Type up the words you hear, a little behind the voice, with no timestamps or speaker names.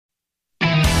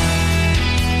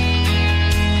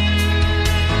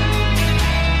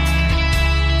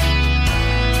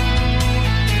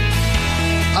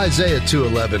Isaiah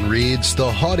 2:11 reads,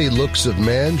 "The haughty looks of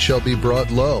man shall be brought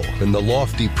low, and the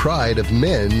lofty pride of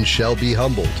men shall be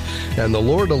humbled, and the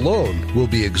Lord alone will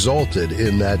be exalted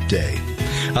in that day."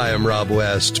 I am Rob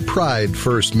West. Pride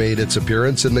first made its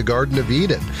appearance in the Garden of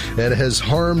Eden and has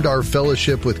harmed our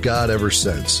fellowship with God ever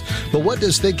since. But what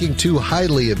does thinking too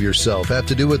highly of yourself have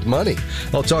to do with money?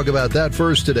 I'll talk about that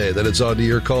first today. Then it's on to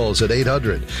your calls at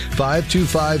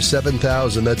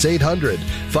 800-525-7000. That's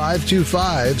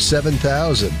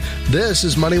 800-525-7000. This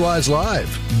is MoneyWise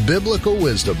Live, biblical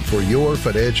wisdom for your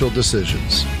financial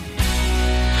decisions.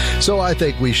 So I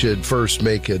think we should first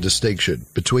make a distinction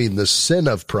between the sin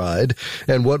of pride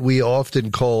and what we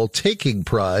often call taking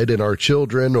pride in our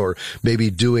children or maybe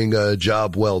doing a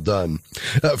job well done.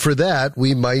 For that,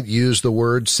 we might use the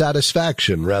word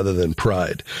satisfaction rather than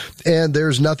pride. And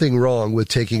there's nothing wrong with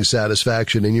taking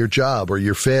satisfaction in your job or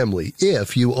your family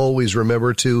if you always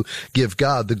remember to give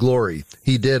God the glory.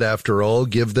 He did, after all,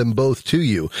 give them both to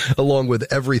you, along with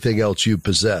everything else you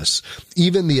possess.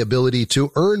 Even the ability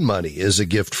to earn money is a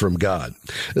gift from God.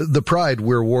 The pride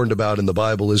we're warned about in the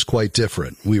Bible is quite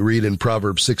different. We read in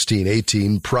Proverbs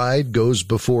 16:18, "Pride goes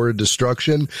before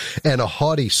destruction, and a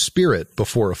haughty spirit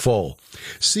before a fall."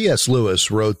 C.S.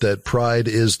 Lewis wrote that pride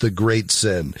is the great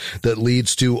sin that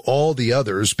leads to all the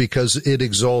others because it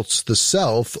exalts the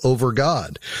self over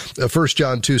God. 1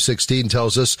 John 2:16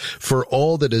 tells us, "For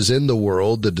all that is in the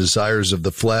world, the desires of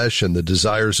the flesh and the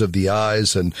desires of the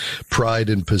eyes and pride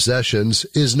in possessions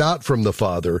is not from the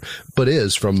Father, but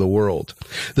is from the world."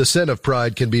 The sin of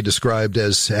pride can be described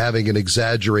as having an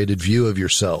exaggerated view of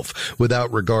yourself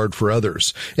without regard for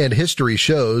others. And history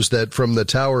shows that from the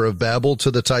Tower of Babel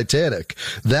to the Titanic,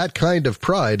 that kind of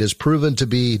pride is proven to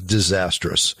be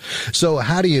disastrous. So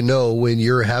how do you know when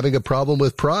you're having a problem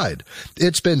with pride?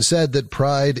 It's been said that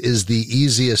pride is the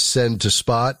easiest sin to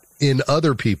spot in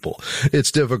other people.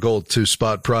 It's difficult to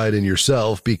spot pride in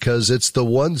yourself because it's the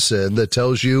one sin that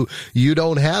tells you you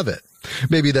don't have it.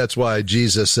 Maybe that's why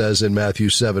Jesus says in Matthew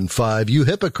 7:5, "You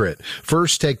hypocrite,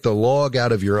 first take the log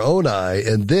out of your own eye,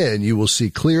 and then you will see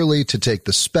clearly to take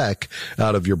the speck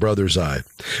out of your brother's eye."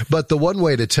 But the one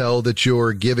way to tell that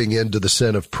you're giving in to the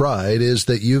sin of pride is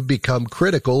that you've become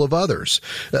critical of others.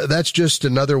 That's just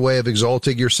another way of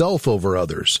exalting yourself over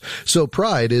others. So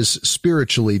pride is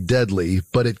spiritually deadly,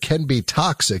 but it can be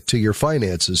toxic to your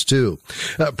finances too.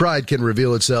 Pride can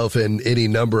reveal itself in any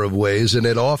number of ways, and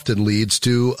it often leads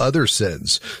to other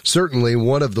sins. Certainly,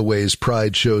 one of the ways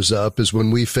pride shows up is when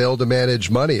we fail to manage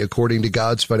money according to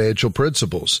God's financial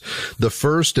principles. The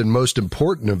first and most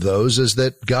important of those is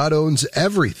that God owns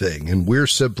everything, and we're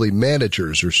simply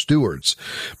managers or stewards.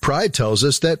 Pride tells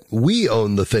us that we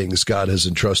own the things God has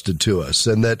entrusted to us,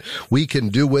 and that we can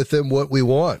do with them what we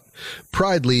want.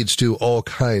 Pride leads to all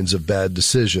kinds of bad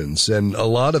decisions, and a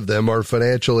lot of them are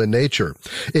financial in nature.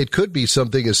 It could be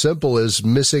something as simple as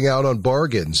missing out on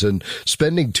bargains and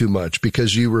spending too much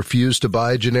because you refuse to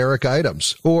buy generic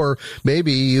items. Or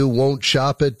maybe you won't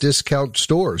shop at discount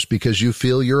stores because you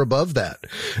feel you're above that.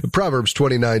 Proverbs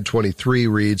 29:23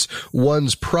 reads,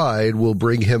 "One's pride will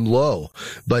bring him low,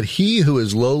 but he who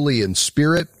is lowly in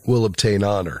spirit will obtain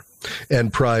honor."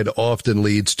 And pride often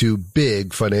leads to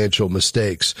big financial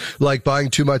mistakes, like buying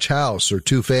too much house or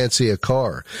too fancy a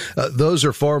car. Those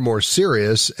are far more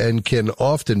serious and can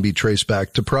often be traced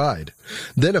back to pride.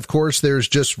 Then, of course, there's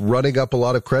just running up a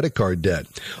lot of credit card debt.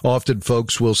 Often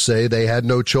folks will say they had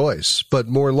no choice, but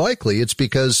more likely it's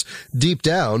because deep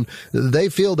down they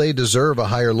feel they deserve a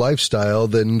higher lifestyle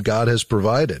than God has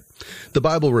provided. The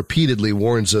Bible repeatedly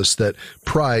warns us that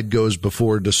pride goes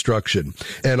before destruction,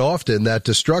 and often that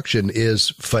destruction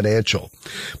is financial.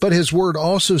 But His Word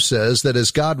also says that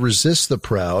as God resists the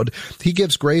proud, He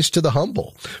gives grace to the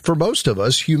humble. For most of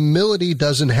us, humility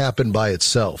doesn't happen by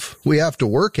itself. We have to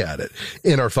work at it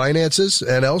in our finances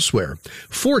and elsewhere.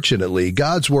 Fortunately,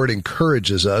 God's Word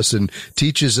encourages us and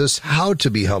teaches us how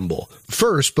to be humble.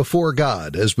 First, before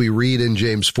God, as we read in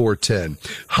James 4:10,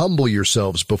 "Humble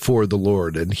yourselves before the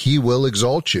Lord, and He will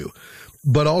exalt you."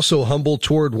 But also humble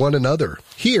toward one another.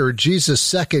 Here, Jesus'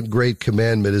 second great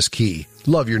commandment is key.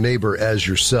 Love your neighbor as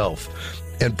yourself.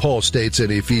 And Paul states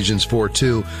in Ephesians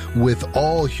 4:2, "With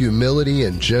all humility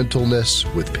and gentleness,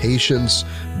 with patience,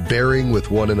 bearing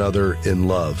with one another in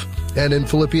love." And in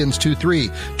Philippians 2:3,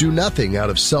 "Do nothing out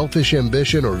of selfish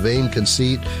ambition or vain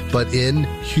conceit, but in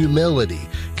humility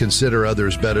consider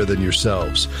others better than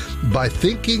yourselves." By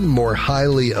thinking more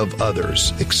highly of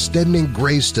others, extending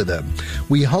grace to them,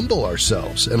 we humble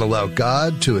ourselves and allow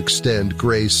God to extend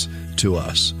grace to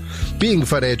us. Being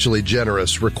financially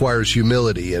generous requires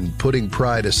humility and putting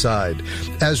pride aside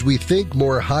as we think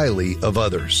more highly of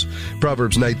others.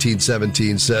 Proverbs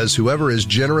 19:17 says, "Whoever is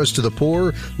generous to the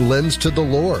poor lends to the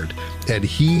Lord, and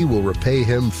he will repay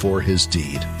him for his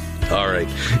deed." All right,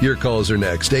 your calls are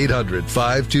next.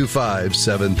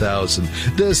 800-525-7000.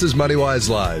 This is MoneyWise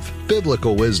Live,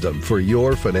 biblical wisdom for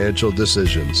your financial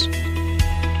decisions.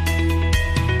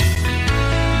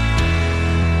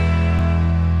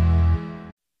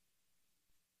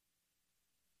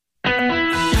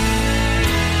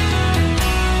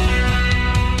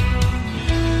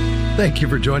 Thank you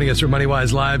for joining us for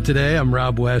MoneyWise Live today. I'm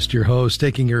Rob West, your host,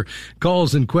 taking your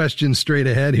calls and questions straight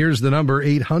ahead. Here's the number,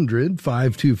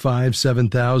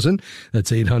 800-525-7000.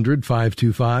 That's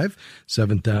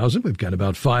 800-525-7000. We've got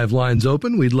about 5 lines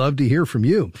open. We'd love to hear from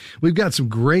you. We've got some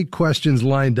great questions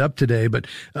lined up today. But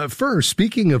first,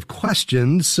 speaking of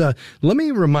questions, let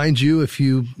me remind you, if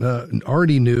you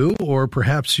already knew, or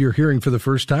perhaps you're hearing for the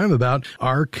first time, about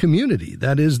our community.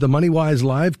 That is the MoneyWise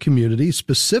Live community,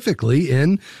 specifically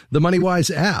in the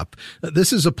MoneyWise app.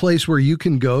 This is a place where you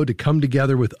can go to come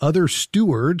together with other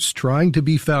stewards trying to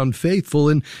be found faithful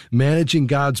in managing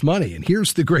God's money. And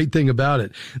here's the great thing about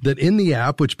it, that in the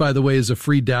app, which by the way is a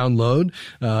free download,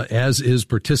 as is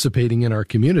participating in our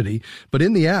community, but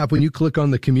in the app, when you click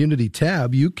on the community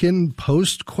tab, you can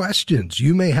post questions.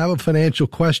 You may have a financial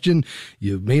question.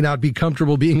 You may not be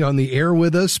comfortable being on the air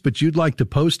with us, but you'd like to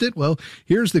post it. Well,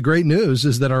 here's the great news,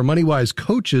 is that our MoneyWise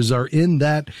coaches are in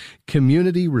that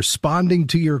community responding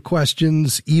to your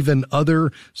questions, even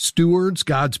other stewards,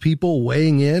 God's people,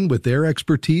 weighing in with their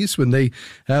expertise when they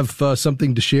have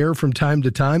something to share from time to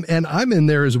time. And I'm in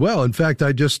there as well. In fact,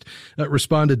 I just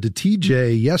responded to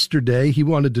TJ yesterday. He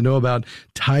wanted to know about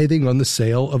tithing on the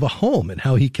sale of a home and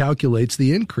how he calculates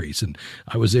the increase. And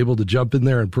I was able to jump in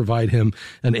there and provide him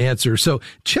an answer. So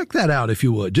check that out if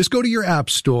you would. Just go to your app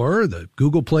store, the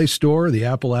Google Play Store, the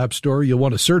Apple App Store. You'll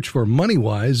want to search for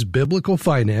MoneyWise Biblical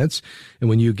Finance. And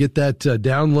when you get that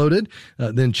downloaded,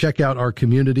 then check out our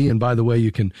community. And by the way,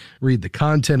 you can read the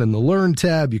content in the Learn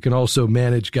tab. You can also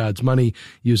manage God's money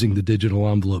using the digital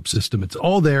envelope system. It's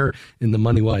all there in the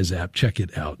MoneyWise app. Check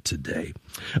it out today.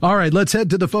 All right, let's head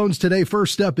to the phones today.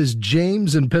 First up is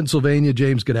James in Pennsylvania.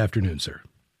 James, good afternoon, sir.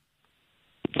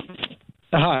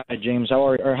 Hi, James. How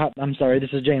are you? I'm sorry, this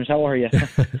is James. How are you?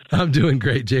 I'm doing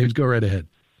great, James. Go right ahead.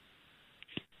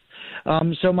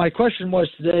 So my question was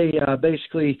today,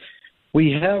 basically,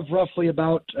 we have roughly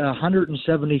about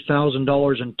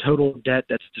 $170,000 in total debt.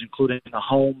 That's including a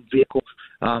home, vehicle,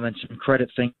 and some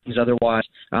credit things otherwise.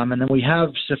 And then we have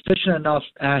sufficient enough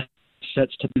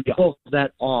assets to pay all of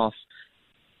that off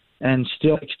and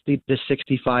still exceed the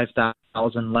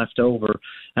 $65,000 left over.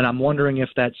 And I'm wondering if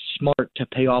that's smart to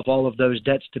pay off all of those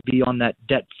debts to be on that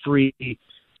debt-free.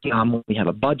 We have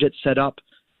a budget set up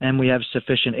and we have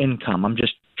sufficient income. I'm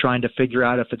just trying to figure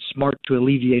out if it's smart to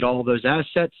alleviate all of those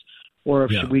assets or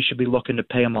if we should be looking to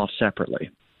pay them off separately.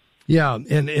 Yeah,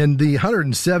 and the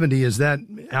 170, is that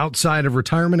outside of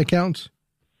retirement accounts?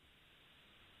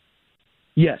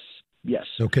 Yes.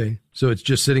 Okay, so it's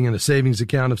just sitting in a savings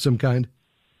account of some kind?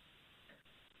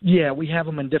 Yeah, we have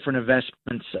them in different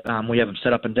investments. We have them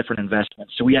set up in different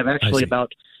investments. So we have actually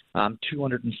about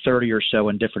 230 or so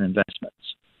in different investments.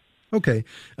 Okay.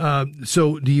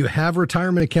 So do you have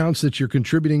retirement accounts that you're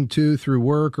contributing to through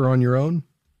work or on your own?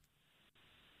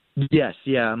 Yes.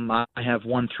 Yeah. I have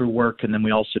one through work, and then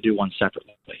we also do one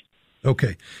separately.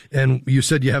 Okay. And you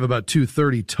said you have about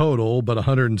 230 total, but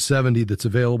 170 that's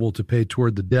available to pay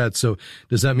toward the debt. So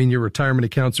does that mean your retirement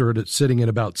accounts are sitting at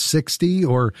about 60,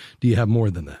 or do you have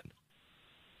more than that?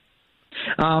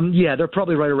 Yeah, they're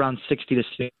probably right around 60 to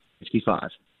 65.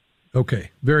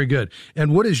 Okay. Very good.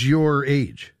 And what is your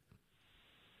age?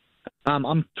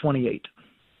 I'm 28.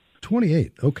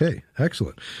 28. Okay.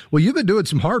 Excellent. Well, you've been doing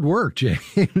some hard work,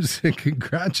 James.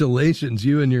 Congratulations.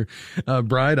 You and your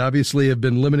bride obviously have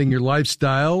been limiting your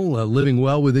lifestyle, living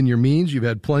well within your means. You've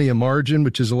had plenty of margin,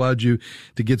 which has allowed you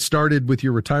to get started with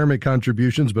your retirement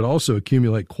contributions, but also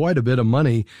accumulate quite a bit of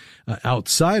money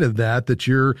outside of that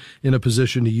you're in a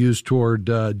position to use toward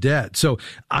debt. So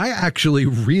I actually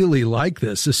really like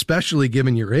this, especially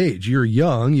given your age. You're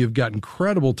young. You've got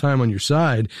incredible time on your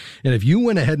side. And if you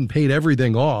went ahead and paid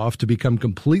everything off to become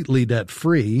completely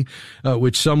debt-free,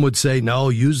 which some would say, no,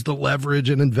 use the leverage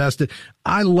and invest it.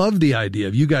 I love the idea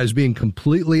of you guys being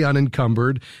completely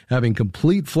unencumbered, having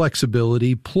complete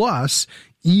flexibility, plus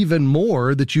even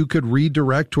more that you could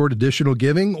redirect toward additional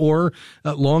giving or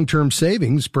long-term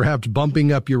savings, perhaps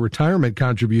bumping up your retirement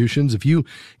contributions. If you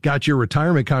got your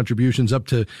retirement contributions up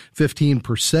to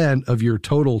 15% of your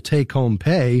total take-home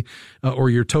pay,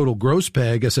 or your total gross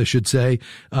pay, I guess I should say,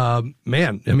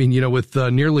 man, I mean, with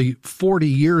nearly 40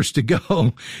 years to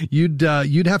go, you'd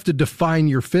have to define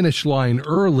your finish line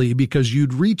early because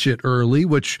you'd reach it early,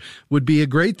 which would be a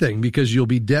great thing because you'll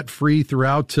be debt-free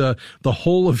throughout the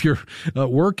whole of your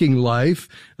working life.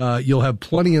 You'll have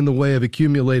plenty in the way of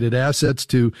accumulated assets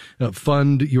to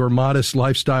fund your modest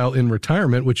lifestyle in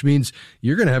retirement, which means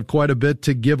you're going to have quite a bit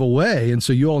to give away. And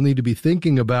so you all need to be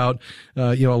thinking about,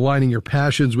 aligning your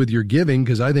passions with your giving,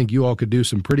 because I think you all could do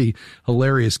some pretty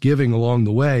hilarious giving along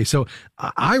the way. So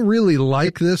I really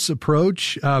like this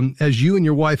approach. As you and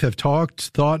your wife have talked,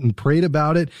 thought, and prayed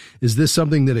about it, is this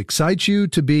something that excites you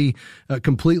to be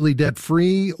completely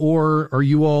debt-free, or are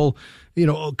you all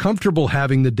comfortable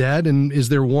having the debt? And is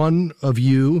there one of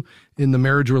you in the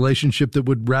marriage relationship that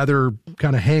would rather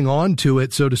kind of hang on to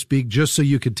it, so to speak, just so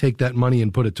you could take that money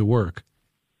and put it to work?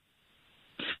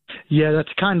 Yeah,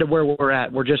 that's kind of where we're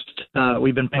at. We're just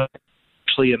we've been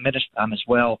actually a minister as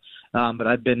well, but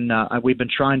we've been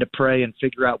trying to pray and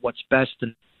figure out what's best.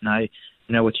 And I,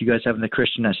 with you guys having the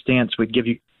Christian stance, we'd give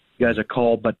you guys a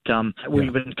call. But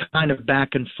we've been kind of back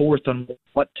and forth on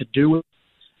what to do.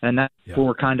 And that's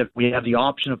where we have the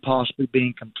option of possibly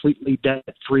being completely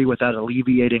debt-free without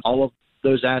alleviating all of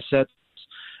those assets.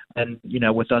 And,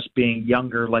 with us being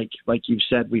younger, like you've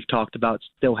said, we've talked about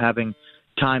still having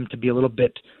time to be a little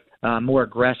bit more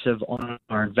aggressive on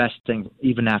our investing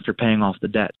even after paying off the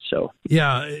debt. So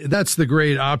yeah, that's the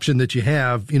great option that you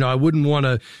have. I wouldn't want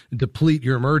to deplete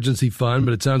your emergency fund,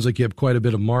 but it sounds like you have quite a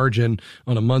bit of margin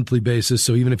on a monthly basis.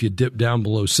 So even if you dip down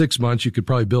below 6 months, you could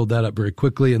probably build that up very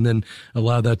quickly and then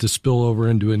allow that to spill over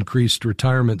into increased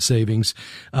retirement savings.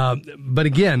 But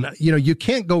again, you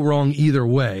can't go wrong either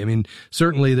way. I mean,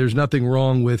 certainly there's nothing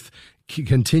wrong with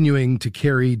continuing to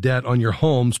carry debt on your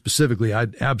home specifically.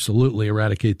 I'd absolutely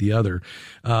eradicate the other,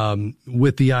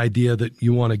 with the idea that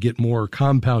you want to get more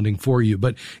compounding for you.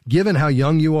 But given how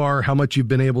young you are, how much you've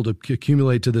been able to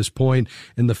accumulate to this point,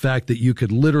 and the fact that you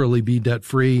could literally be debt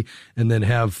free and then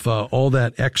have all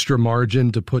that extra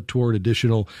margin to put toward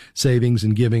additional savings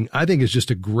and giving, I think is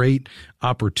just a great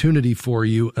opportunity for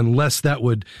you, unless that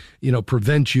would,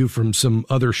 prevent you from some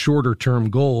other shorter term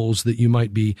goals that you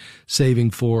might be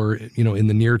saving for, in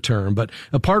the near term. But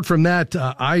apart from that,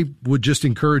 I would just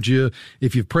encourage you,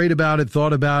 if you've prayed about it,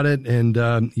 thought about it,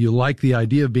 and you like the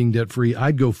idea of being debt free,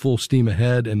 I'd go full steam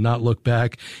ahead and not look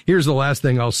back. Here's the last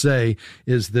thing I'll say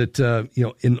is that,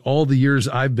 in all the years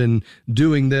I've been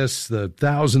doing this, the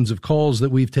thousands of calls that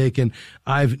we've taken,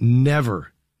 I've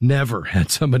never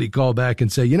had somebody call back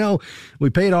and say,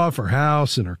 we paid off our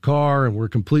house and our car and we're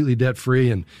completely debt free,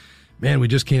 and man, we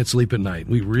just can't sleep at night.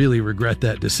 We really regret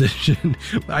that decision.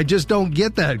 I just don't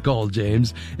get that call,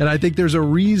 James. And I think there's a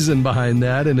reason behind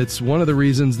that. And it's one of the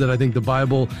reasons that I think the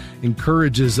Bible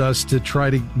encourages us to try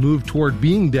to move toward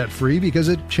being debt-free, because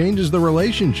it changes the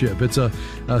relationship. It's a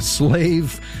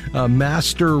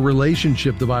slave-master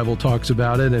relationship, the Bible talks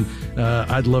about it. And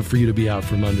I'd love for you to be out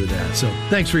from under that. So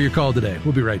thanks for your call today.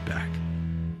 We'll be right back.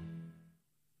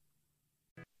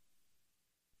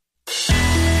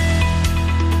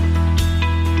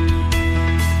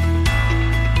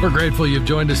 We're grateful you've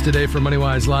joined us today for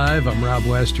MoneyWise Live. I'm Rob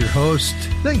West, your host.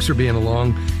 Thanks for being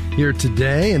along here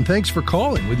today, and thanks for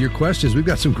calling with your questions. We've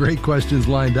got some great questions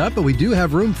lined up, but we do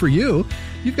have room for you.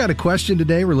 You've got a question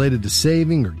today related to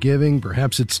saving or giving.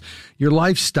 Perhaps it's your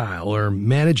lifestyle or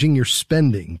managing your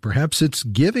spending. Perhaps it's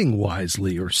giving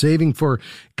wisely or saving for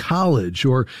college,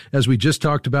 or, as we just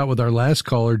talked about with our last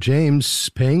caller, James,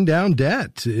 paying down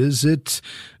debt. Is it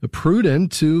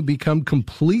prudent to become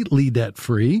completely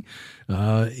debt-free,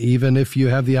 even if you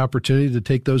have the opportunity to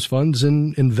take those funds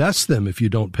and invest them if you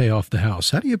don't pay off the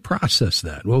house? How do you process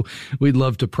that? Well, we'd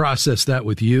love to process that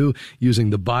with you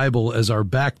using the Bible as our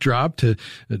backdrop to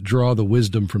draw the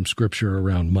wisdom from Scripture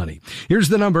around money. Here's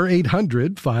the number,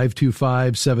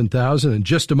 800-525-7000. In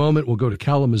just a moment, we'll go to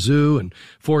Kalamazoo and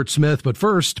Fort Smith. But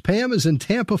first, Pam is in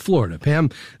Tampa, Florida. Pam,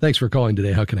 thanks for calling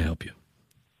today. How can I help you?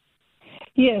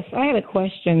 Yes, I had a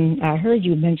question. I heard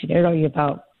you mention earlier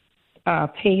about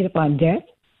paid upon debt.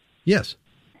 Yes.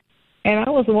 And I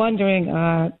was wondering,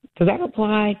 does that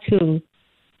apply to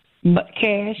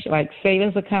cash, like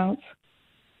savings accounts?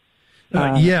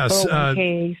 Yes.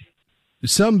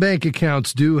 Some bank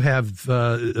accounts do have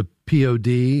a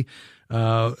POD.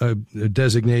 a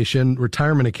designation.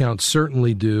 Retirement accounts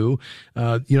certainly do.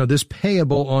 This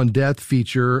payable on death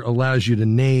feature allows you to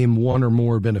name one or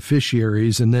more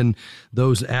beneficiaries, and then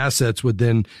those assets would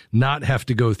then not have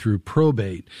to go through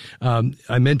probate.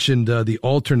 I mentioned the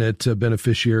alternate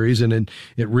beneficiaries, and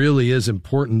it really is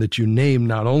important that you name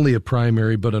not only a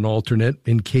primary but an alternate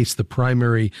in case the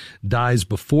primary dies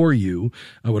before you.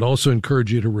 I would also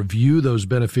encourage you to review those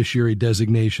beneficiary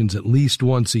designations at least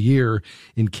once a year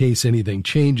in case anything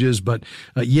changes. But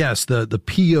yes, the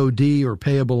POD, or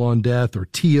payable on death, or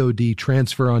TOD,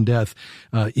 transfer on death,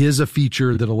 is a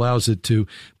feature that allows it to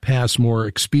pass more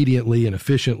expediently and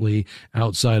efficiently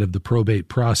outside of the probate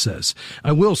process.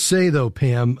 I will say though,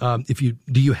 Pam,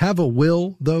 do you have a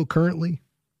will though currently?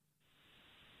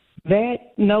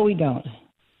 No, we don't.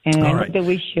 And I think that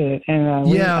we should.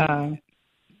 And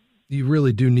you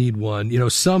really do need one.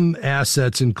 Some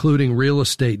assets, including real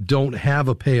estate, don't have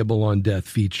a payable on death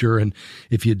feature. And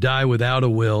if you die without a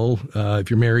will, if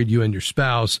you're married, you and your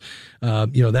spouse,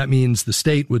 that means the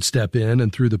state would step in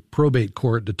and through the probate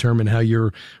court determine how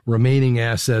your remaining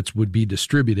assets would be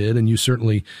distributed. And you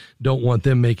certainly don't want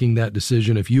them making that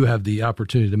decision if you have the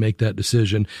opportunity to make that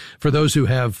decision. For those who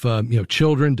have,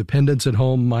 children, dependents at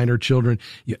home, minor children,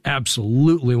 you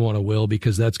absolutely want a will,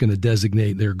 because that's going to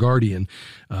designate their guardian.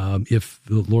 If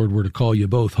the Lord were to call you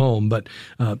both home. But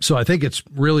so I think it's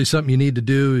really something you need to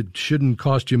do. It shouldn't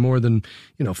cost you more than,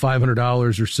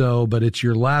 $500 or so, but it's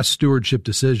your last stewardship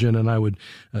decision, and I would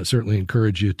certainly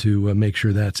encourage you to make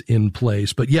sure that's in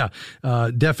place. But yeah,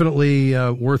 definitely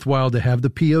worthwhile to have the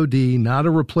POD, not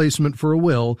a replacement for a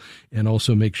will, and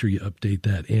also make sure you update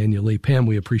that annually. Pam,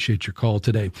 we appreciate your call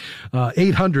today.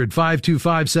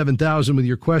 800-525-7000 with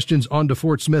your questions on to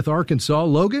Fort Smith, Arkansas.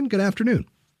 Logan, good afternoon.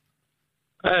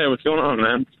 Hey, what's going on,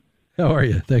 man? How are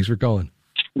you? Thanks for calling.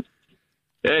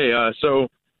 Hey, so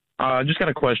just got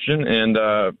a question, and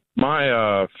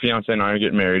my fiance and I are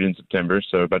getting married in September,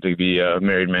 so about to be a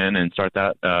married man and start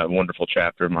that wonderful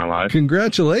chapter of my life.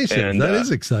 Congratulations. And, that is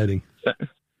exciting.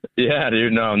 Yeah,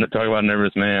 dude. No, I'm not talking about a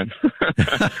nervous man.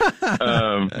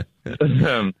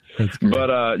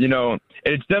 But,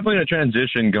 it's definitely a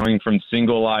transition going from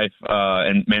single life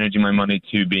and managing my money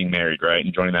to being married, right,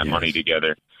 and joining that money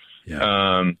together.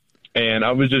 Yeah. And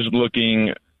I was just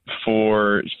looking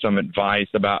for some advice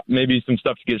about maybe some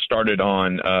stuff to get started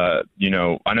on, I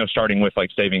know starting with like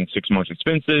saving 6 months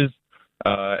expenses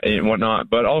and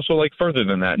whatnot, but also like further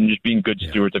than that and just being good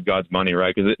stewards of God's money,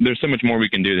 right? Because there's so much more we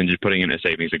can do than just putting in a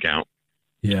savings account.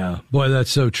 Yeah, boy, that's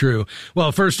so true.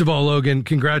 Well, first of all, Logan,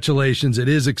 congratulations. It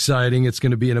is exciting. It's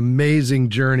going to be an amazing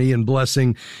journey and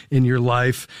blessing in your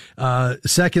life.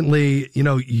 Secondly,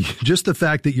 just the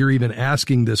fact that you're even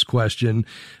asking this question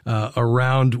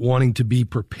around wanting to be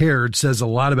prepared says a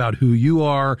lot about who you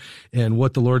are and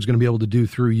what the Lord's going to be able to do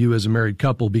through you as a married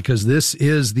couple, because this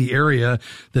is the area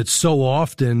that so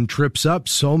often trips up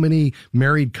so many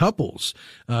married couples.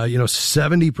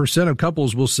 70% of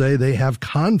couples will say they have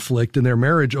conflict in their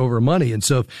marriage over money. And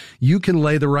so if you can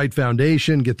lay the right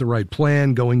foundation, get the right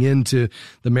plan going into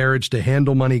the marriage to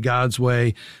handle money God's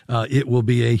way, it will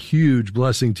be a huge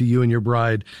blessing to you and your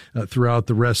bride throughout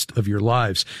the rest of your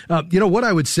lives. What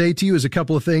I would say to you is a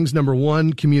couple of things. Number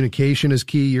one, communication is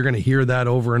key. You're going to hear that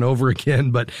over and over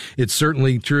again, but it's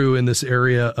certainly true in this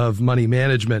area of money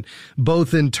management,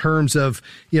 both in terms of,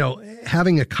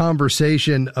 having a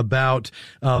conversation about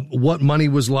what money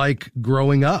was like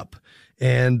growing up.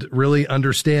 And really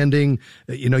understanding,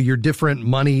 your different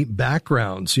money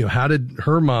backgrounds. How did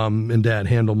her mom and dad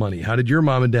handle money? How did your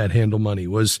mom and dad handle money?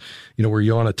 Were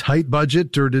you on a tight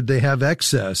budget, or did they have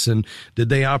excess? And did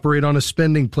they operate on a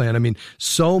spending plan? I mean,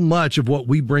 so much of what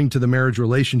we bring to the marriage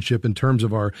relationship in terms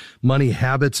of our money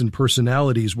habits and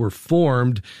personalities were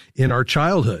formed in our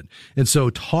childhood. And so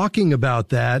talking about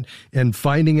that and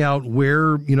finding out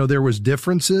where, there was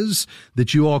differences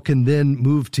that you all can then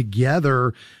move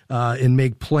together and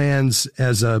make plans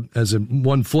as a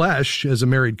one flesh, as a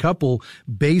married couple,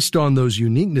 based on those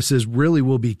uniquenesses, really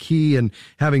will be key. And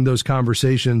having those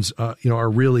conversations, are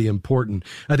really important.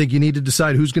 I think you need to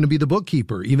decide who's going to be the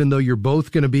bookkeeper, even though you're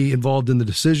both going to be involved in the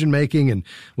decision making, and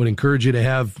would encourage you to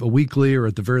have a weekly or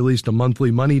at the very least a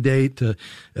monthly money date to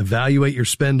evaluate your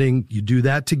spending. You do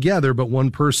that together, but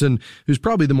one person who's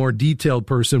probably the more detailed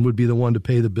person would be the one to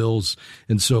pay the bills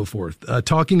and so forth.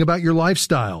 Talking about your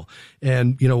lifestyle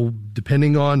and,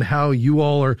 depending on how you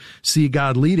all see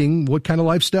God leading, what kind of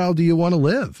lifestyle do you want to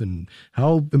live, and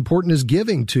how important is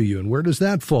giving to you, and where does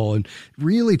that fall? And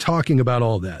really talking about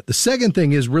all that. The second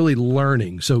thing is really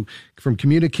learning. So from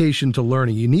communication to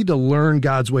learning, you need to learn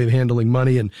God's way of handling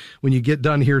money. And when you get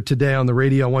done here today on the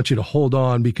radio, I want you to hold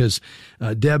on, because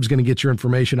Deb's going to get your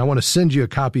information. I want to send you a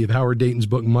copy of Howard Dayton's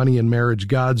book, Money and Marriage,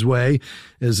 God's Way,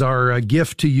 as our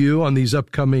gift to you on these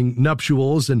upcoming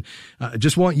nuptials. And I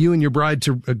just want you and your bride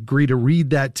to agree to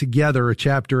read that together, a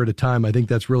chapter at a time. I think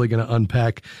that's really going to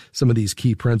unpack some of these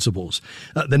key principles.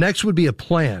 The next would be a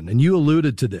plan. And you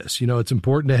alluded to this. It's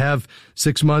important to have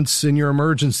 6 months in your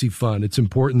emergency fund. It's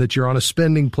important that you're on a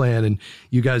spending plan and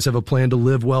you guys have a plan to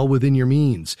live well within your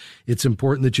means. It's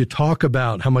important that you talk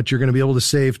about how much you're going to be able to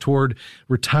save toward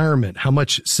retirement, how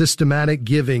much systematic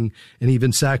giving and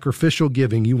even sacrificial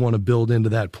giving you want to build into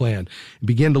that plan.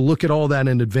 Begin to look at all that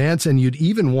in advance, and you'd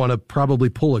even want to probably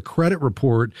pull a credit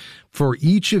report for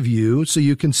each of you so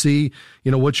you can see,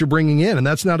 what you're bringing in. And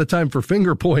that's not a time for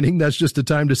finger pointing. That's just a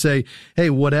time to say, hey,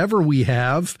 whatever we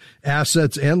have,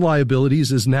 assets and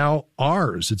liabilities, is now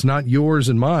ours. It's not yours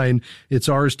and mine. It's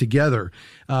ours together.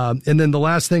 And then the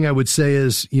last thing I would say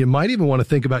is you might even want to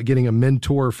think about getting a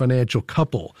mentor financial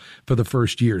couple for the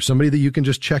first year, somebody that you can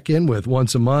just check in with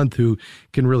once a month who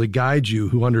can really guide you,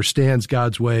 who understands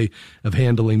God's way of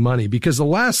handling money. Because the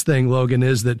last thing, Logan,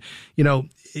 is that,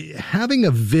 having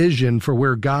a vision for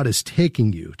where God is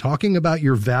taking you, talking about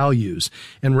your values,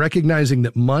 and recognizing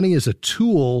that money is a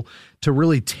tool to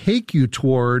really take you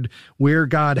toward where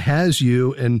God has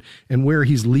you and where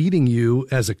he's leading you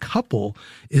as a couple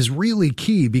is really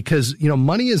key, because,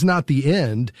 money is not the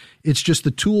end. It's just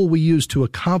the tool we use to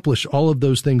accomplish all of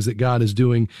those things that God is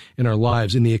doing in our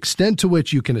lives. And the extent to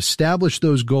which you can establish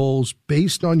those goals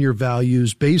based on your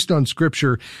values, based on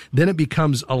Scripture, then it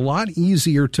becomes a lot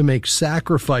easier to make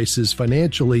sacrifices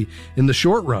financially in the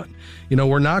short run.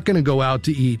 We're not going to go out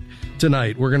to eat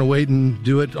tonight. We're going to wait and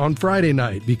do it on Friday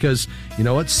night, because you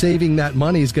know what? Saving that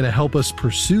money is going to help us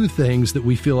pursue things that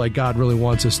we feel like God really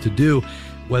wants us to do,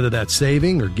 whether that's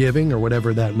saving or giving or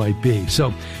whatever that might be.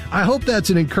 So I hope that's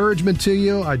an encouragement to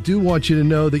you. I do want you to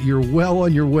know that you're well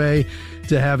on your way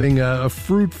to having a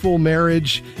fruitful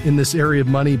marriage in this area of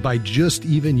money by just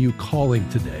even you calling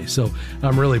today. So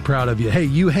I'm really proud of you. Hey,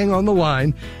 you hang on the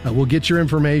line. We'll get your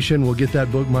information. We'll get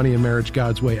that book, Money and Marriage,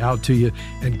 God's Way, out to you.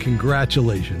 And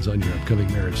congratulations on your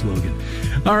upcoming marriage, Logan.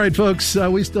 All right, folks,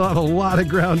 we still have a lot of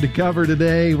ground to cover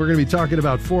today. We're going to be talking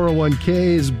about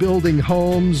 401ks, building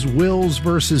homes, wills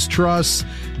versus trusts.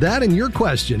 That and your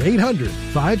question,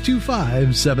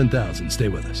 800-525-7000. Stay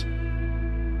with us.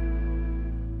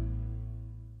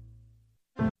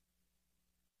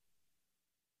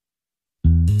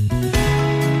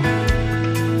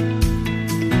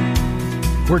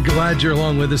 We're glad you're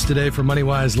along with us today for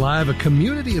MoneyWise Live, a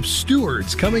community of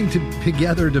stewards coming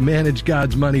together to manage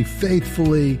God's money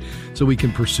faithfully so we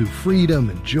can pursue freedom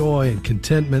and joy and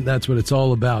contentment. That's what it's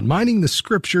all about. Mining the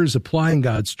Scriptures, applying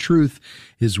God's truth,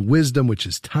 His wisdom, which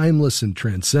is timeless and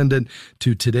transcendent,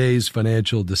 to today's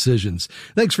financial decisions.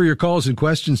 Thanks for your calls and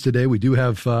questions today. We do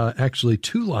have actually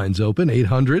two lines open,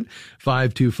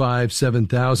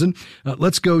 800-525-7000.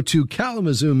 Let's go to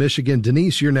Kalamazoo, Michigan.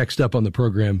 Denise, you're next up on the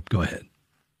program. Go ahead.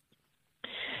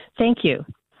 Thank you.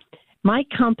 My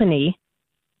company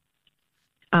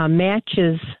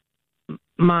matches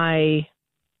my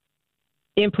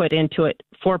input into it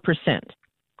 4%.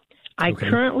 I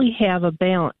currently have a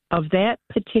balance of that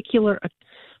particular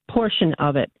portion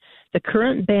of it. The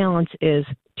current balance is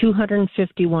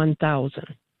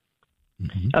 $251,000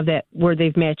 of that, where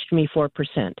they've matched me 4%.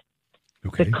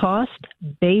 Okay. The cost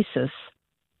basis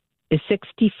is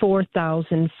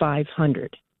 $64,500.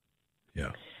 Yeah.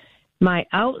 My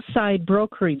outside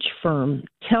brokerage firm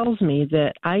tells me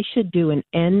that I should do an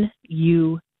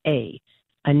NUA,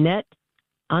 a net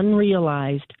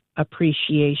unrealized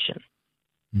appreciation.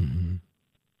 Mm-hmm.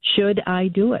 Should I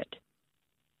do it?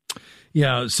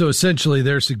 Yeah, so essentially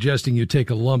they're suggesting you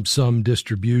take a lump sum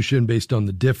distribution based on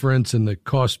the difference in the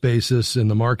cost basis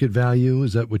and the market value.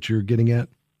 Is that what you're getting at?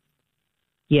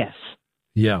 Yes.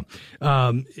 Yeah.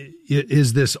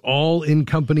 Is this all in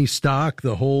company stock,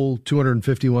 the whole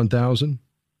 $251,000?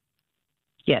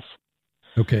 Yes.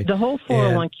 Okay. The whole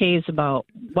 401k is about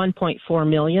 $1.4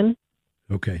 million.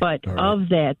 Okay. But of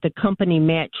that, the company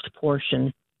matched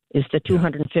portion is the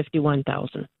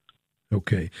 $251,000.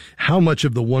 Okay. How much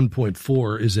of the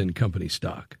 1.4 is in company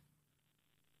stock?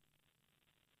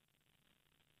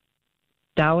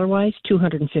 Dollar-wise,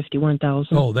 $251,000.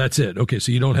 Oh, that's it. Okay,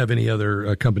 so you don't have any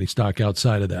other company stock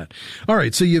outside of that. All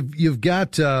right, so you've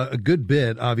got a good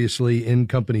bit, obviously, in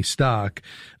company stock.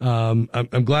 I'm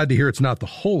glad to hear it's not the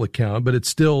whole account, but it's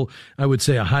still, I would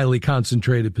say, a highly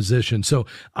concentrated position. So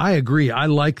I agree. I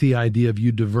like the idea of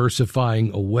you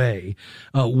diversifying away.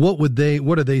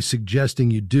 What are they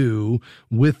suggesting you do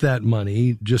with that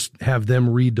money? Just have them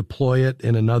redeploy it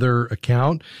in another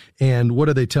account? And what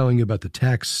are they telling you about the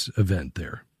tax event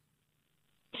there?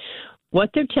 What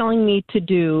they're telling me to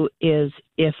do is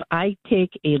if I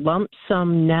take a lump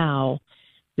sum now,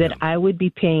 that I would be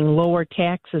paying lower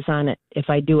taxes on it if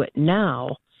I do it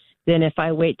now than if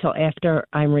I wait till after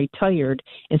I'm retired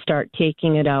and start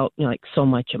taking it out, like so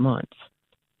much a month.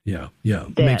 Yeah,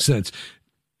 makes sense.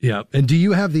 Yeah. And do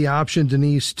you have the option,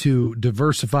 Denise, to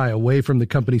diversify away from the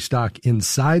company stock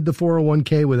inside the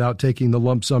 401k without taking the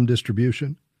lump sum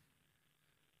distribution?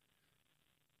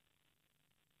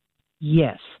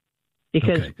 Yes.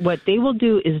 Because what they will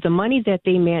do is the money that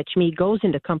they match me goes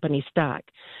into company stock.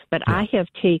 But I have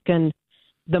taken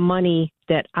the money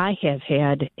that I have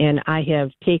had and I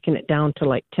have taken it down to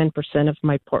like 10% of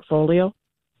my portfolio.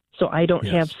 So I don't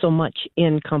have so much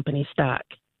in company stock.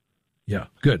 Yeah,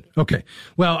 good. Okay.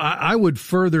 Well, I would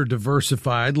further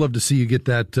diversify. I'd love to see you get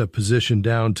that position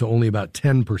down to only about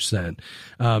 10%.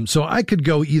 So I could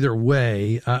go either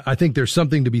way. I think there's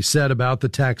something to be said about the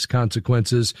tax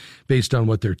consequences based on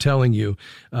what they're telling you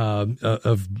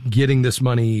of getting this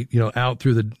money, out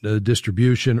through the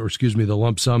distribution, or the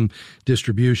lump sum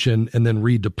distribution, and then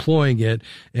redeploying it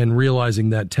and realizing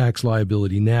that tax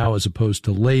liability now as opposed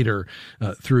to later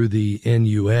through the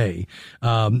NUA.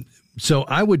 So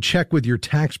I would check with your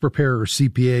tax preparer or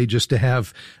CPA just to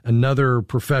have another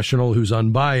professional who's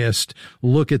unbiased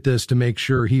look at this to make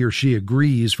sure he or she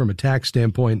agrees from a tax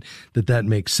standpoint that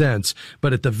makes sense.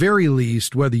 But at the very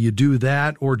least, whether you do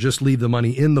that or just leave the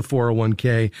money in the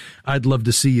 401k, I'd love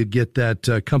to see you get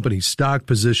that company stock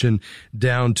position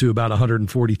down to about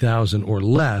 $140,000 or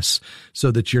less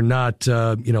so that you're not,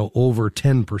 over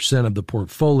 10% of the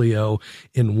portfolio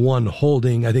in one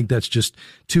holding. I think that's just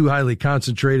too highly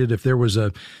concentrated. If there was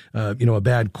a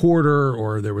bad quarter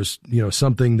or there was,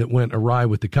 something that went awry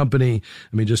with the company.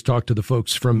 I mean, just talk to the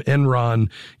folks from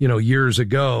Enron, years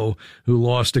ago who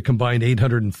lost a combined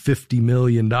 $850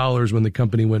 million when the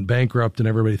company went bankrupt and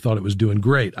everybody thought it was doing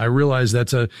great. I realize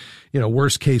that's a,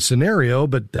 worst case scenario,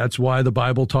 but that's why the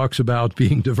Bible talks about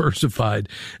being diversified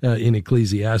in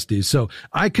Ecclesiastes. So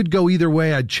I could go either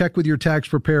way. I'd check with your tax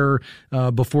preparer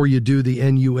before you do the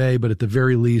NUA, but at the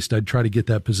very least, I'd try to get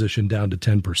that position down to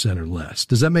 10% or less.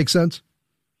 Does that make sense?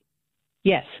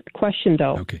 Yes. Question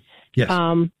though. Okay. Yes.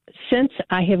 Since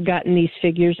I have gotten these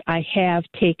figures, I have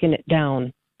taken it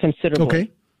down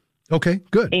considerably. Okay.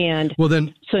 Good. And well,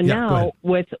 then, now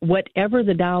with whatever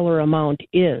the dollar amount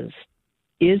is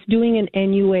doing an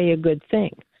NUA a good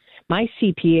thing? My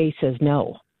CPA says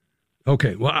no.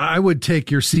 Okay. Well, I would take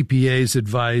your CPA's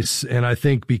advice, and I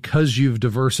think because you've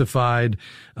diversified,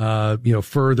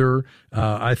 further,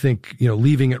 I think,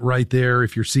 leaving it right there,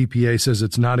 if your CPA says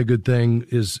it's not a good thing,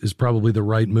 is probably the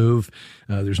right move.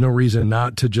 There's no reason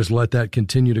not to just let that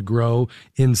continue to grow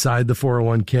inside the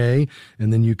 401k,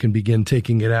 and then you can begin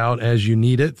taking it out as you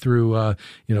need it through,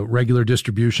 regular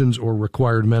distributions or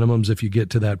required minimums if you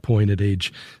get to that point at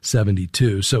age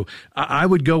 72. So I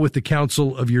would go with the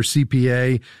counsel of your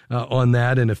CPA on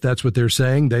that, and if that's what they're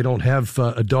saying, they don't have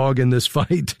a dog in this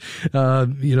fight,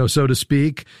 so to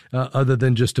speak, other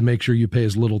than just to make sure you pay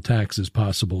as little tax as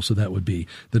possible. So that would be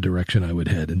the direction I would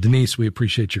head. And Denise, we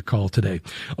appreciate your call today.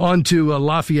 On to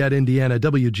Lafayette, Indiana,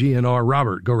 WGNR.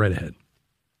 Robert, go right ahead.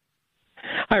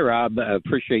 Hi, Rob. I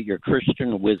appreciate your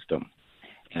Christian wisdom.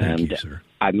 Thank you, sir.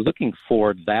 I'm looking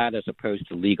for that as opposed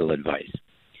to legal advice.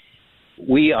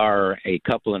 We are a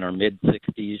couple in our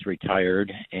mid-60s,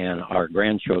 retired, and our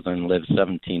grandchildren live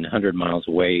 1,700 miles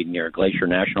away near Glacier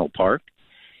National Park.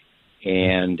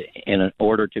 And in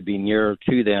order to be nearer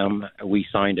to them, we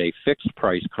signed a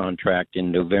fixed-price contract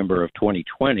in November of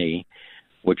 2020,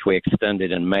 which we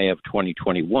extended in May of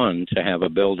 2021 to have a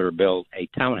builder build a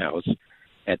townhouse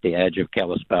at the edge of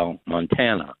Kalispell,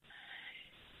 Montana.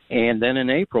 And then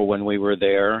in April, when we were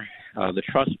there, the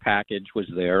trust package was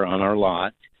there on our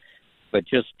lot. But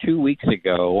just 2 weeks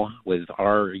ago, with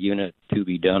our unit to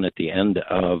be done at the end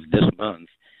of this month,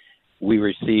 we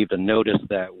received a notice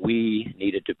that we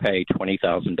needed to pay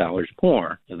 $20,000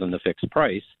 more than the fixed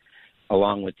price,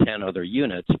 along with 10 other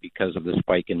units because of the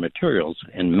spike in materials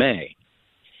in May.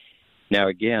 Now,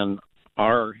 again,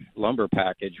 our lumber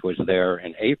package was there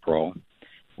in April.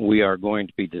 We are going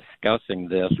to be discussing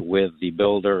this with the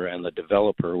builder and the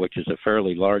developer, which is a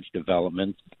fairly large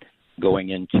development going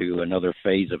into another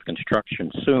phase of construction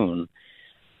soon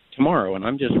tomorrow. And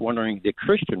I'm just wondering the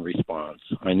Christian response.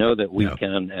 I know that we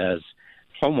can, as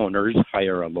homeowners,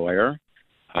 hire a lawyer,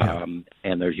 and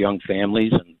there's young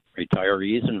families and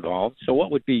retirees involved. So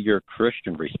what would be your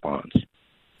Christian response?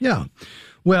 Yeah.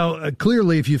 Well,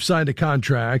 clearly, if you've signed a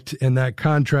contract and that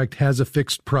contract has a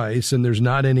fixed price and there's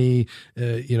not any,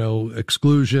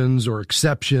 exclusions or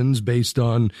exceptions based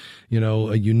on,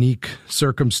 a unique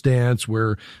circumstance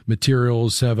where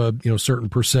materials have a, certain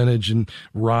percentage and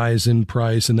rise in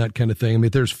price and that kind of thing. I mean,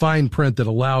 if there's fine print that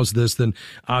allows this, then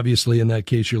obviously in that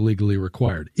case, you're legally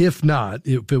required. If not,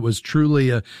 if it was truly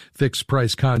a fixed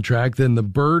price contract, then the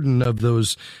burden of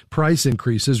those price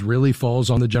increases really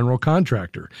falls on the general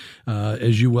contractor.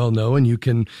 As you well know, and you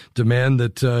can demand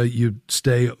that you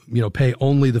pay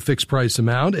only the fixed price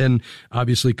amount, and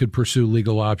obviously could pursue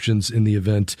legal options in the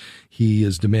event he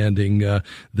is demanding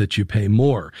that you pay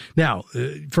more. Now,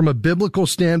 from a biblical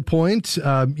standpoint,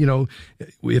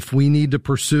 if we need to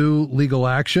pursue legal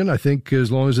action, I think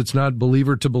as long as it's not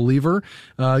believer to believer,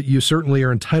 you certainly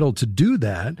are entitled to do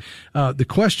that. The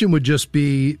question would just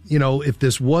be, if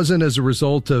this wasn't as a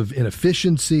result of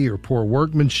inefficiency or poor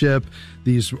workmanship,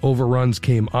 these overruns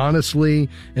came honestly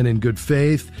and in good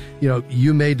faith,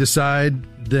 you may decide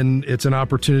then it's an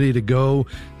opportunity to go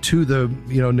to the,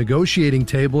 negotiating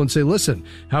table and say, listen,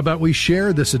 how about we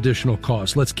share this additional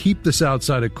cost? Let's keep this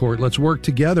outside of court. Let's work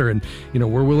together. And,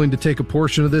 we're willing to take a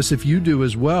portion of this if you do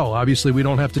as well. Obviously, we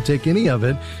don't have to take any of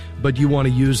it, but you want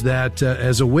to use that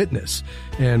as a witness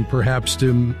and perhaps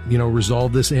to,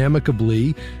 resolve this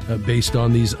amicably based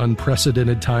on these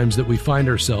unprecedented times that we find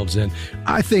ourselves in.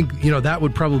 I think, that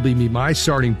would probably be my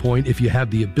starting point if you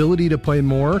have the ability to pay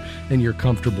more and you're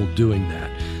comfortable doing that.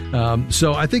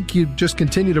 So I think you just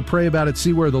continue to pray about it,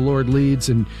 see where the Lord leads,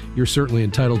 and you're certainly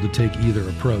entitled to take either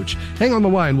approach. Hang on the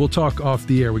line. We'll talk off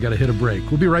the air. We got to hit a break.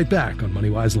 We'll be right back on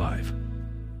MoneyWise Live.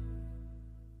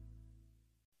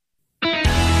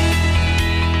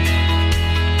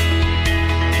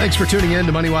 Thanks for tuning in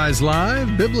to MoneyWise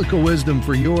Live, biblical wisdom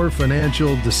for your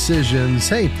financial decisions.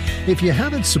 Hey, if you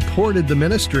haven't supported the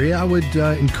ministry, I would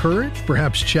encourage,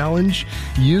 perhaps challenge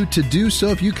you to do so.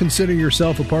 If you consider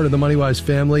yourself a part of the MoneyWise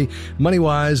family,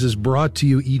 MoneyWise is brought to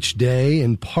you each day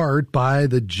in part by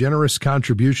the generous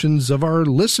contributions of our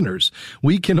listeners.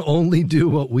 We can only do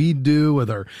what we do with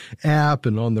our app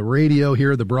and on the radio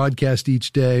here, the broadcast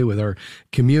each day, with our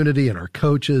community and our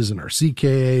coaches and our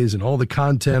CKAs and all the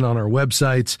content on our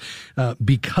websites.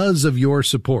 Because of your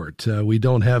support. We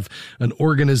don't have an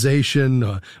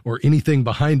organization or anything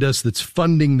behind us that's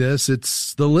funding this.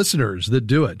 It's the listeners that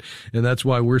do it. And that's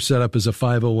why we're set up as a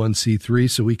 501c3,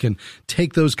 so we can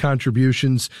take those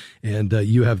contributions and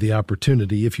you have the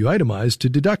opportunity, if you itemize, to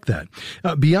deduct that.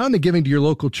 Beyond the giving to your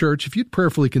local church, if you'd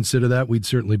prayerfully consider that, we'd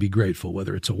certainly be grateful,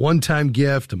 whether it's a one-time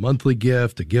gift, a monthly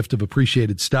gift, a gift of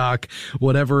appreciated stock,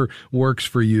 whatever works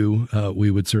for you, we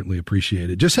would certainly appreciate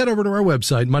it. Just head over to our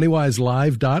website,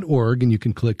 MoneyWiseLive.org, and you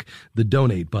can click the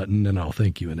donate button, and I'll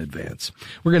thank you in advance.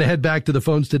 We're going to head back to the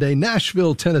phones today.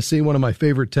 Nashville, Tennessee, one of my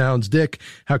favorite towns. Dick,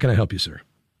 how can I help you, sir?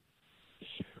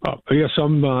 Yes,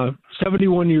 I'm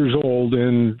 71 years old,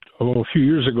 and a few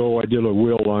years ago I did a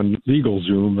will on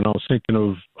LegalZoom, and I was thinking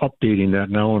of updating that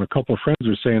now, and a couple of friends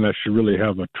are saying I should really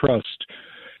have a trust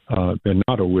and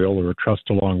not a will, or a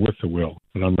trust along with the will,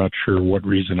 and I'm not sure what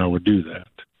reason I would do that.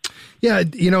 Yeah,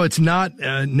 it's not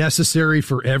necessary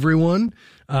for everyone.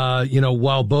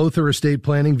 While both are estate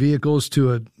planning vehicles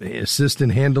to assist in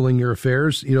handling your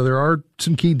affairs, there are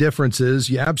some key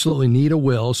differences. You absolutely need a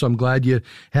will, so I'm glad you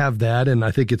have that, and I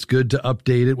think it's good to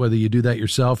update it, whether you do that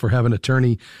yourself or have an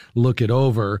attorney look it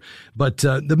over. But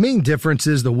the main difference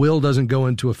is the will doesn't go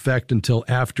into effect until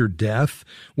after death,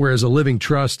 whereas a living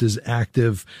trust is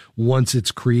active once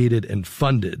it's created and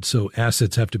funded. So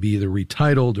assets have to be either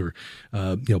retitled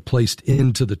or placed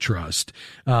into the trust.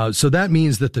 So that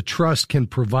means that the trust can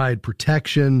provide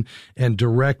protection and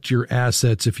direct your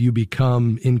assets if you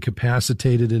become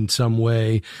incapacitated in some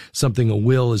way, something a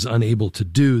will is unable to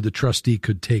do. The trustee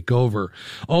could take over.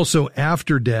 Also,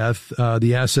 after death,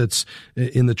 the assets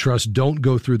in the trust don't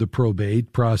go through the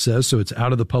probate process, so it's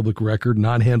out of the public record,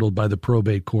 not handled by the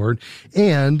probate court.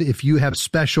 And if you have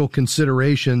special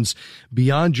considerations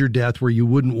beyond your death where you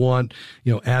wouldn't want,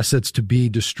 assets to be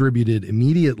distributed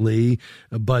immediately,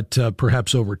 but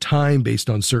perhaps over time based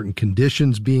on certain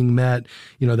conditions being met,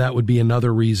 that would be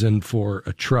another reason for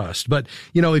a trust. But,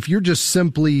 if you're just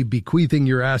simply bequeathing bequeathing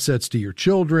your assets to your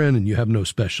children and you have no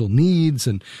special needs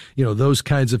and, those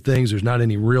kinds of things. There's not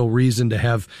any real reason to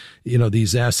have,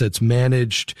 these assets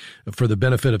managed for the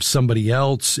benefit of somebody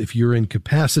else. If you're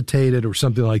incapacitated or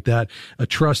something like that, a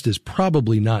trust is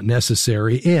probably not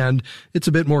necessary, and it's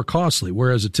a bit more costly,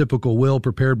 whereas a typical will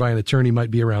prepared by an attorney might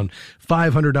be around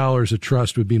 $500. A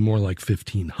trust would be more like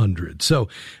 $1,500. So,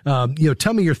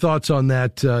 tell me your thoughts on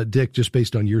that, Dick, just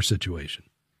based on your situation.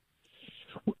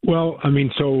 Well,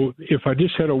 so if I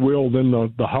just had a will, then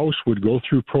the house would go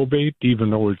through probate, even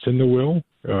though it's in the will?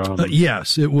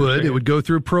 Yes, it would. It would go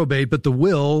through probate, but the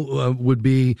will would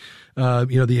be,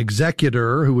 the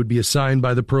executor who would be assigned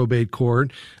by the probate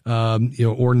court,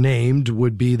 or named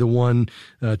would be the one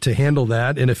to handle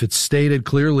that. And if it's stated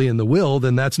clearly in the will,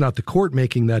 then that's not the court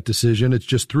making that decision. It's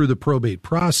just through the probate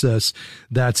process.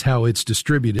 That's how it's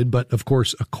distributed. But of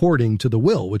course, according to the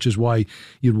will, which is why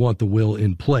you'd want the will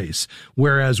in place.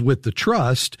 Whereas with the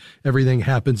trust, everything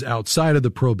happens outside of the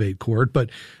probate court.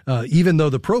 But even though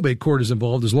the probate court is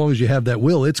involved, as long as you have that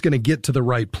will, it's going to get to the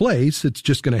right place. It's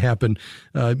just going to happen,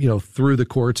 through the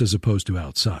courts as opposed to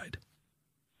outside.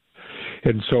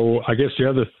 And so I guess the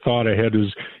other thought I had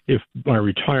is if my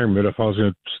retirement, if I was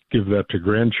going to give that to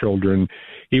grandchildren,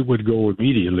 it would go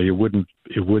immediately.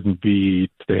 It wouldn't be,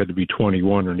 they had to be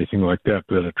 21 or anything like that,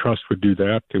 but a trust would do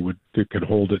that. It could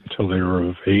hold it until they were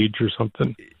of age or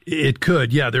something. It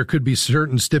could, yeah. There could be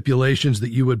certain stipulations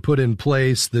that you would put in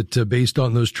place that based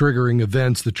on those triggering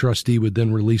events, the trustee would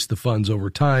then release the funds over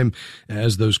time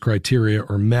as those criteria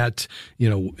are met,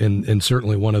 and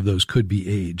certainly one of those could be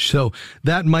age. So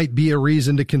that might be a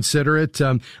reason to consider it.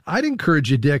 I'd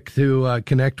encourage you, Dick, to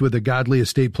connect with a godly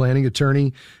estate planning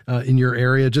attorney in your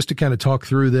area just to kind of talk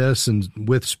through this and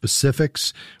with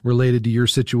specifics related to your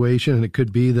situation. And it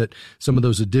could be that some of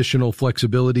those additional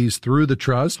flexibilities through the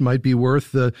trust might be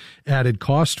worth the added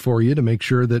cost for you to make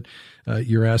sure that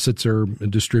your assets are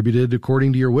distributed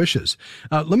according to your wishes.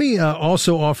 Let me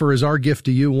also offer as our gift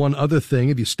to you one other thing.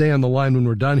 If you stay on the line when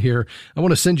we're done here, I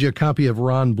want to send you a copy of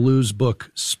Ron Blue's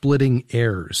book, Splitting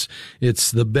Heirs.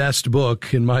 It's the best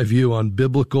book, in my view, on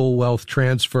biblical wealth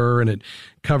transfer, and it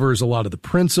covers a lot of the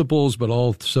principles, but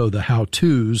also the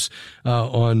how-tos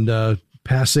on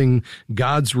passing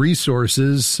God's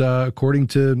resources according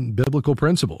to biblical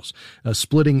principles.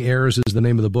 Splitting Heirs is the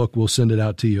name of the book. We'll send it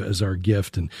out to you as our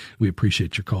gift, and we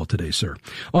appreciate your call today, sir.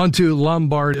 On to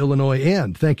Lombard, Illinois.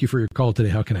 Ann, thank you for your call today.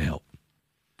 How can I help?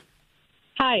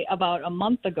 Hi. About a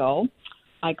month ago,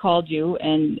 I called you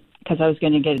and because I was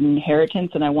going to get an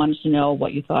inheritance, and I wanted to know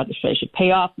what you thought. If I should pay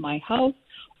off my house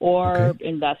or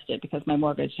invest it, because my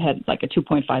mortgage had like a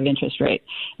 2.5 interest rate.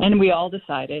 And we all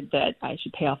decided that I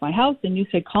should pay off my house. And you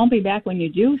said, call me back when you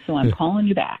do. So I'm calling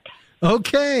you back.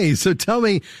 Okay. So tell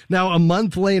me now, a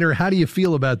month later, how do you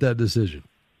feel about that decision?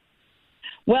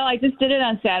 Well, I just did it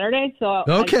on Saturday, so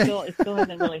it still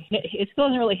hasn't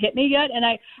really hit me yet. And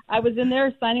I was in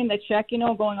there signing the check,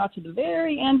 going out to the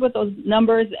very end with those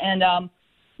numbers. And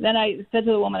then I said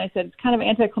to the woman, I said, it's kind of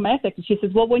anticlimactic. And she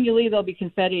says, well, when you leave, there'll be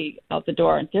confetti out the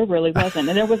door. And there really wasn't.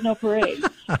 And there was no parade.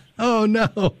 Oh, no.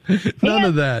 None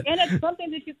of that. And it's something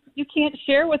that you can't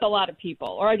share with a lot of people,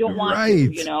 or I don't want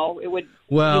to, It would.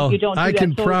 Well, you don't do I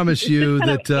can promise you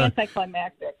that.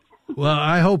 Anticlimactic. Well,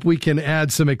 I hope we can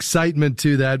add some excitement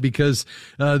to that, because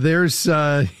there's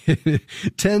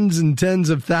tens and tens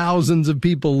of thousands of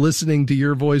people listening to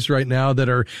your voice right now that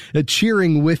are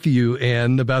cheering with you,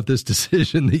 Ann, about this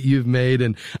decision that you've made.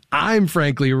 And I'm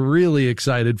frankly really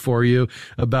excited for you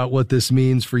about what this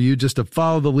means for you just to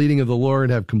follow the leading of the Lord,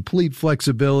 have complete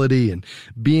flexibility, and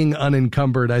being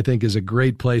unencumbered, I think, is a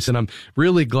great place. And I'm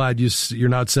really glad you're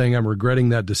not saying I'm regretting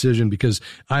that decision, because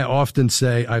I often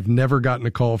say I've never gotten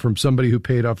a call from somebody who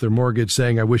paid off their mortgage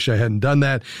saying, I wish I hadn't done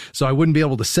that. So I wouldn't be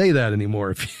able to say that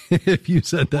anymore if you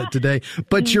said that today,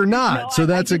 but you're not. No, so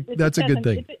that's a good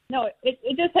thing.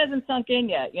 It just hasn't sunk in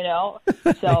yet,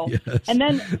 So, yes, and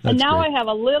now great. I have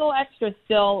a little extra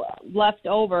still left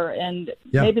over, and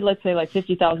maybe let's say like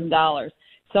 $50,000.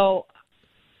 So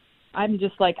I'm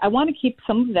just like, I want to keep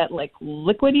some of that like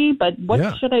liquidity, but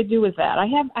what should I do with that? I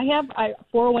have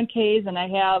 401ks, and I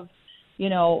have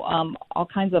all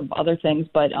kinds of other things,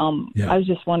 but I was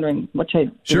just wondering what should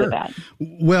I do with that.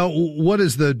 Well, what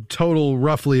is the total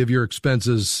roughly of your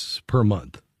expenses per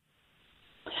month?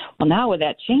 Well, now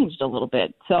that changed a little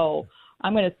bit, so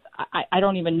I'm going to. I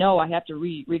don't even know. I have to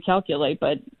recalculate,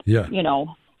 but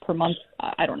per month,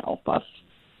 I don't know. But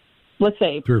let's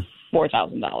say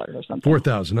 $4,000 or something.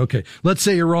 $4,000. Okay. Let's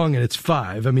say you're wrong and it's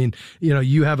 $5,000. I mean,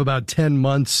 you have about 10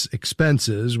 months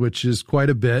expenses, which is quite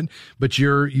a bit, but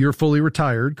you're fully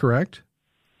retired, correct?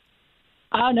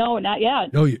 Oh, no, not yet.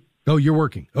 Oh, Oh, you're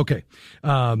working. Okay.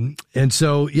 And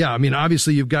so, yeah, I mean,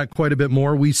 obviously you've got quite a bit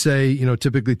more. We say,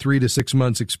 typically 3 to 6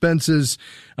 months expenses.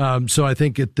 So I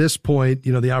think at this point,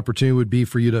 the opportunity would be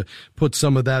for you to put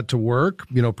some of that to work,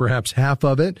 perhaps half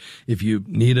of it. If you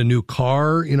need a new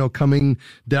car, coming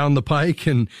down the pike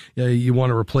and you want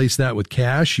to replace that with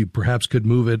cash, you perhaps could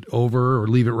move it over or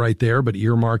leave it right there, but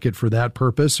earmark it for that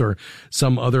purpose or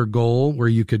some other goal where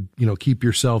you could, keep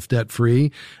yourself debt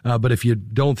free. But if you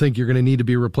don't think you're going to need to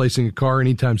be replacing a car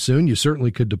anytime soon, you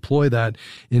certainly could deploy that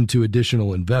into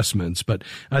additional investments. But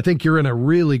I think you're in a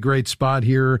really great spot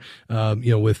here,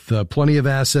 with plenty of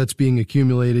assets being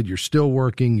accumulated. You're still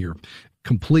working. You're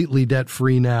completely debt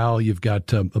free now. You've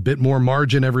got a bit more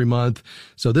margin every month.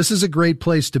 So this is a great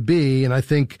place to be. And I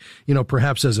think,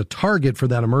 perhaps as a target for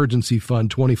that emergency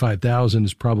fund, 25,000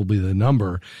 is probably the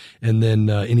number. And then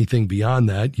anything beyond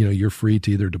that, you're free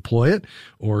to either deploy it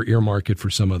or earmark it for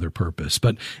some other purpose.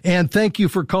 But Ann, thank you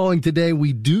for calling today.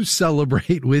 We do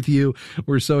celebrate with you.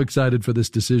 We're so excited for this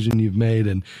decision you've made.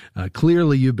 And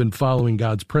clearly you've been following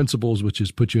God's principles, which has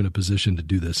put you in a position to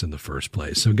do this in the first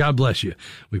place. So God bless you.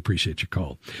 We appreciate your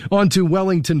call. On to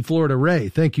Wellington, Florida. Ray,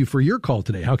 thank you for your call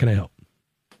today. How can I help?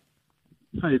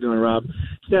 How you doing, Rob?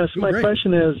 Yes, my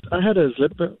question is, I had a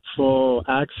slip-and-fall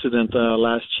accident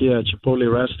last year at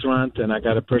Chipotle restaurant, and I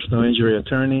got a personal injury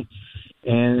attorney.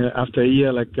 And after a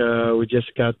year, we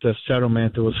just got the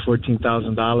settlement. It was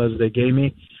 $14,000 they gave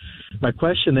me. My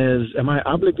question is, am I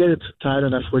obligated to tithe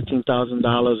on that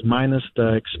 $14,000 minus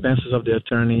the expenses of the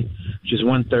attorney, which is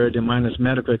 1/3, and minus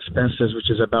medical expenses, which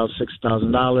is about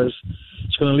 $6,000?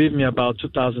 It's going to leave me about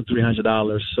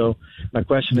 $2,300. So my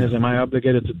question is, am I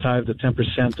obligated to tithe the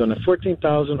 10% on the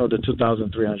 $14,000 or the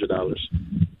 $2,300?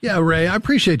 Yeah, Ray, I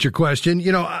appreciate your question.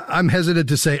 I'm hesitant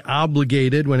to say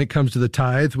obligated when it comes to the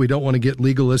tithe. We don't want to get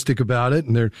legalistic about it.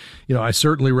 And I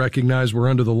certainly recognize we're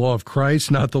under the law of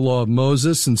Christ, not the law of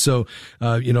Moses. And so,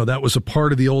 that was a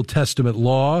part of the Old Testament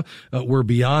law. We're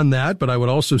beyond that. But I would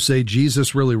also say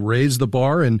Jesus really raised the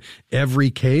bar in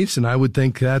every case. And I would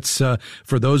think that's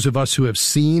for those of us who have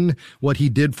seen what he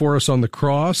did for us on the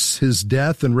cross, his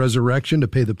death and resurrection to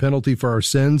pay the penalty for our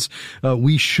sins.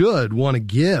 We should want to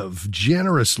give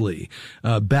generously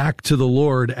back to the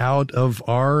Lord out of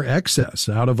our excess,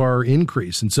 out of our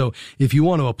increase. And so if you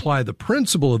want to apply the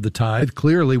principle of the tithe,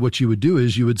 clearly what you would do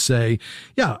is you would say,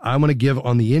 yeah, I'm going to give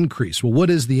on the increase. Well, what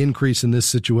is the increase in this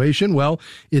situation? Well,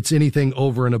 it's anything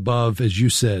over and above, as you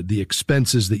said, the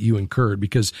expenses that you incurred.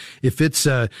 Because if it's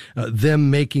them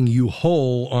making you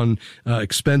whole on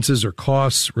expenses or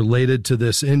costs related to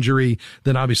this injury,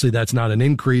 then obviously that's not an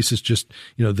increase. It's just,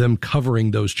 them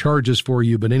covering those charges for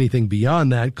you. But anything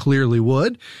beyond that clearly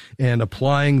would. And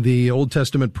applying the Old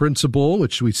Testament principle,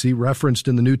 which we see referenced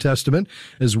in the New Testament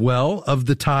as well, of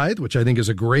the tithe, which I think is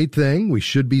a great thing. We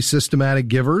should be systematic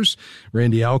givers.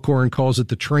 Randy Alcorn calls it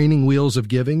the training wheels of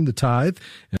giving, the tithe.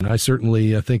 And I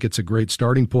certainly think it's a great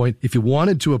starting point. If you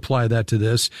wanted to apply that to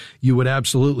this, you would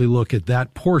absolutely look at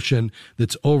that portion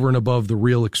that's over and above the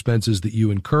real expenses that you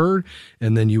incurred,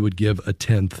 and then you would give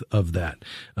 1/10 of that.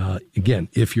 Again,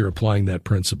 if you're applying that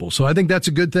principle. So I think that's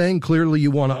a good thing. Clearly,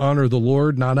 you want to honor the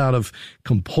Lord, not out of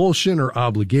compulsion or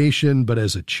obligation, but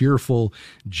as a cheerful,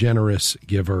 generous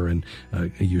giver. And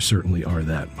you certainly are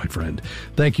that, my friend.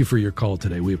 Thank you for your call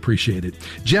today. We appreciate it.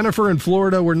 Jennifer in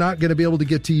Florida, we're not going to be able to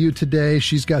get to you today.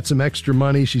 She's got some extra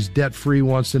money. She's debt-free,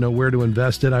 wants to know where to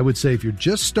invest it. I would say if you're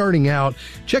just starting out,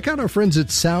 check out our friends at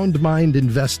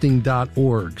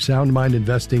soundmindinvesting.org.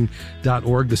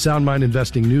 Soundmindinvesting.org. The Sound Mind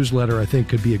Investing newsletter, I think,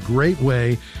 could be a great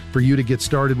way for you to get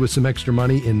started with some extra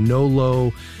money in no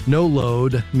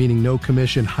load, meaning no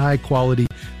commission, high quality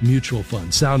mutual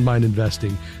funds.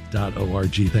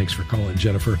 Soundmindinvesting.org. Thanks for calling,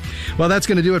 Jennifer. Well, that's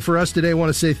going to do it for us today. I want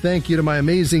to say thank you to my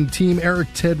amazing team,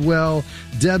 Eric Tidwell,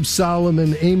 Deb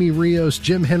Solomon, Amy Rios,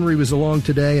 Jim Henry was along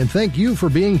today. And thank you for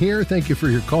being here. Thank you for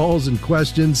your calls and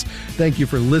questions. Thank you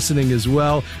for listening as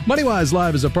well. MoneyWise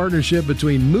Live is a partnership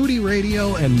between Moody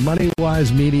Radio and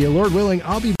MoneyWise Media. Lord willing,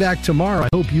 I'll be back tomorrow. I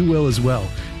hope you will as well.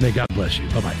 May God bless you.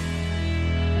 Bye-bye.